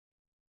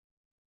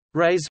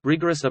RAI's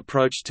rigorous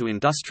approach to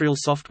industrial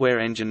software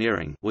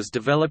engineering was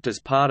developed as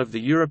part of the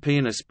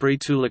European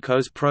Esprit to la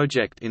Cause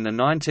project in the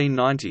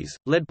 1990s,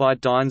 led by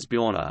Dines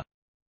Bjornar.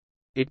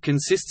 It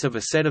consists of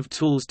a set of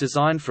tools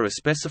designed for a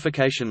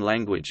specification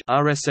language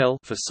 (RSL)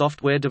 for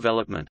software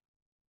development.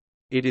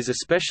 It is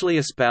especially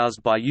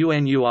espoused by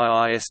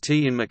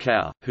UNUIIST in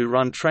Macau, who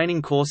run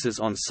training courses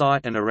on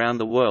site and around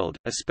the world,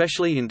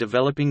 especially in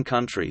developing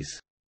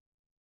countries.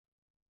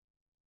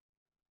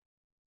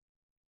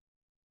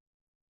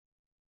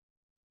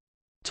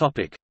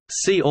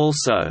 See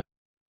also: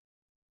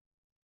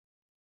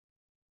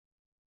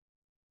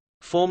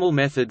 Formal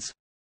methods,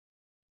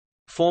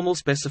 Formal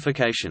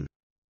specification.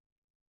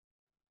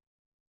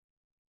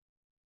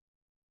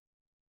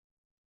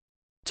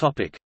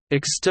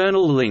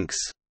 External links: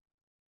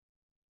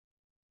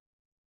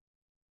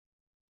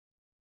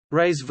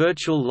 RAI's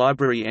virtual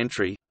library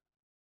entry,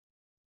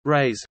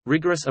 RAI's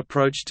rigorous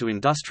approach to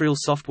industrial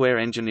software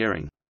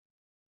engineering,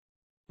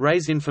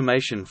 RAI's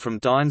information from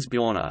Dines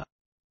Bjornar.